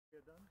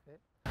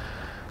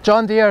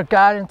John Deere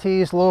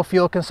guarantees low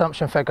fuel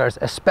consumption figures,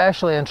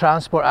 especially in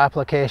transport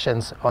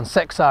applications on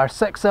 6R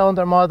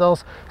 6-cylinder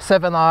models,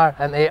 7R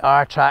and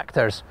 8R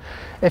tractors.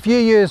 If you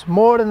use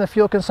more than the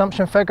fuel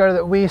consumption figure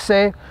that we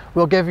say,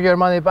 we'll give you your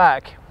money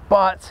back.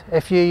 But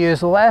if you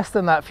use less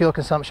than that fuel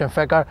consumption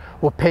figure,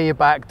 we'll pay you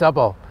back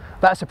double.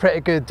 That's a pretty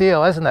good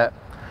deal, isn't it?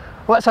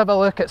 Let's have a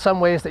look at some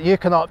ways that you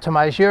can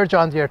optimise your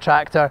John Deere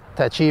tractor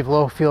to achieve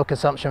low fuel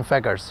consumption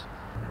figures.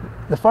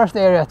 The first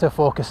area to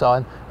focus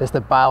on is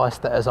the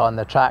ballast that is on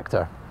the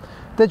tractor.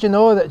 Did you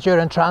know that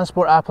during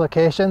transport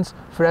applications,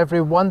 for every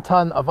 1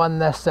 tonne of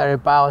unnecessary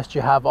ballast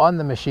you have on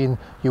the machine,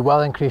 you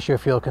will increase your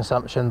fuel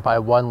consumption by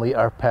 1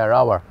 litre per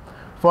hour.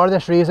 For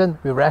this reason,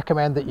 we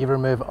recommend that you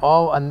remove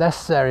all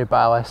unnecessary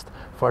ballast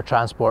for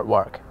transport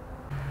work.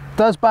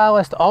 Does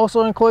ballast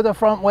also include a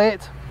front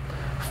weight?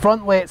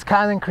 Front weights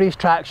can increase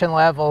traction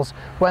levels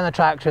when the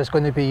tractor is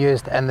going to be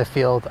used in the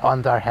field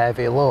under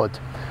heavy load,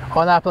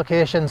 on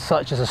applications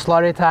such as a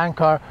slurry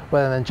tanker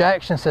with an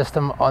injection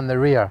system on the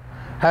rear.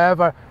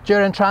 However,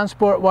 during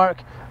transport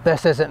work,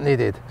 this isn't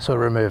needed, so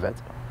remove it.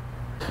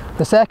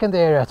 The second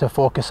area to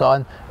focus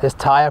on is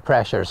tyre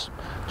pressures.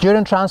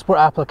 During transport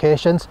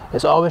applications,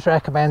 it's always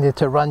recommended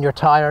to run your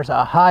tyres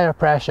at a higher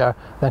pressure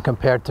than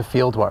compared to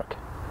field work.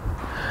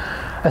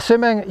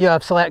 Assuming you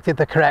have selected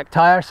the correct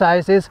tyre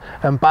sizes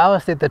and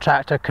ballasted the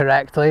tractor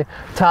correctly,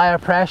 tyre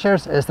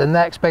pressures is the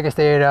next biggest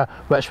area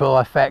which will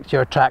affect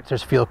your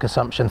tractor's fuel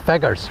consumption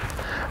figures.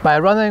 By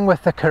running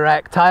with the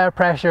correct tyre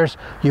pressures,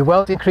 you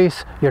will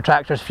decrease your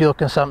tractor's fuel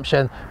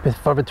consumption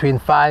for between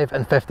 5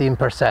 and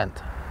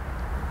 15%.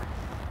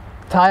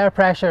 Tyre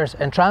pressures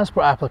in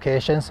transport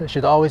applications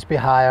should always be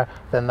higher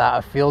than that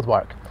of field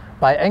work.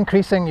 By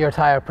increasing your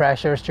tyre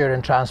pressures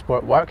during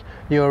transport work,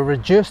 you will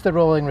reduce the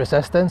rolling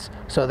resistance,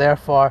 so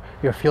therefore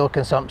your fuel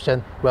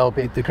consumption will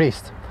be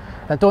decreased.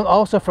 And don't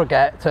also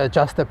forget to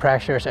adjust the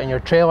pressures in your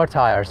trailer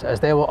tyres, as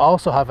they will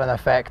also have an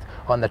effect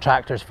on the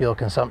tractor's fuel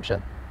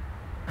consumption.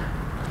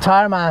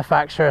 Tyre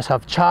manufacturers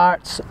have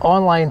charts,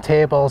 online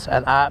tables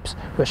and apps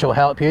which will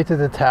help you to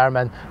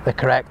determine the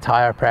correct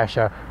tyre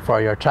pressure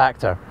for your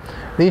tractor.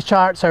 These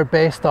charts are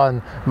based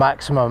on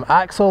maximum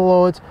axle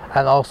load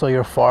and also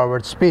your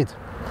forward speed.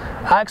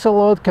 Axle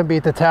load can be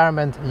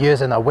determined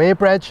using a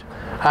weighbridge,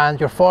 and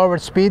your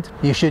forward speed,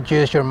 you should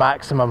use your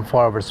maximum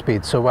forward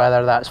speed, so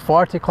whether that's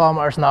 40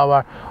 kilometers an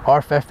hour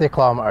or 50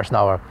 kilometers an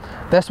hour.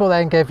 This will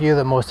then give you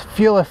the most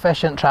fuel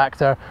efficient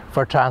tractor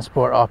for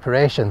transport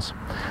operations.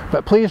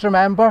 But please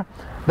remember,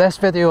 this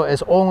video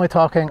is only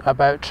talking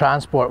about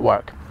transport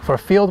work. For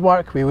field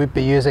work, we would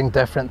be using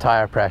different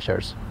tyre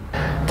pressures.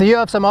 Do you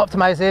have some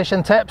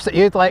optimization tips that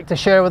you'd like to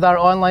share with our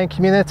online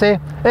community?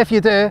 If you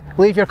do,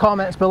 leave your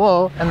comments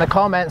below in the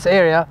comments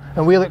area,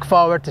 and we look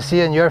forward to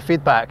seeing your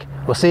feedback.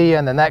 We'll see you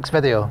in the next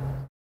video.